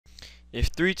If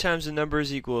 3 times the number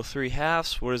is equal to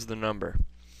 3/2, what is the number?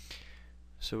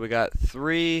 So we got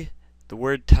 3, the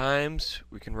word times,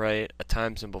 we can write a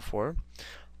times symbol for.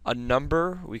 A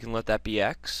number, we can let that be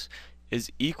x, is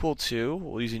equal to,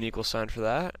 we'll use an equal sign for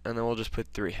that, and then we'll just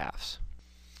put 3/2.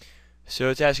 So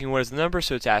it's asking what is the number,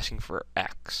 so it's asking for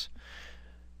x.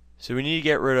 So we need to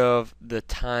get rid of the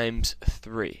times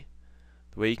 3.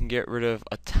 The way you can get rid of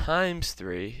a times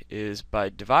 3 is by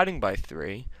dividing by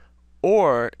 3,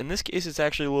 or in this case it's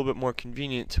actually a little bit more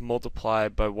convenient to multiply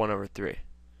by 1/3.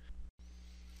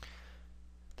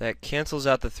 That cancels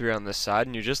out the 3 on this side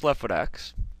and you're just left with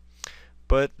x.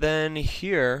 But then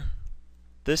here,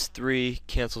 this 3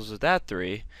 cancels with that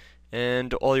 3,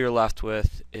 and all you're left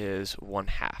with is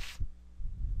 1/2.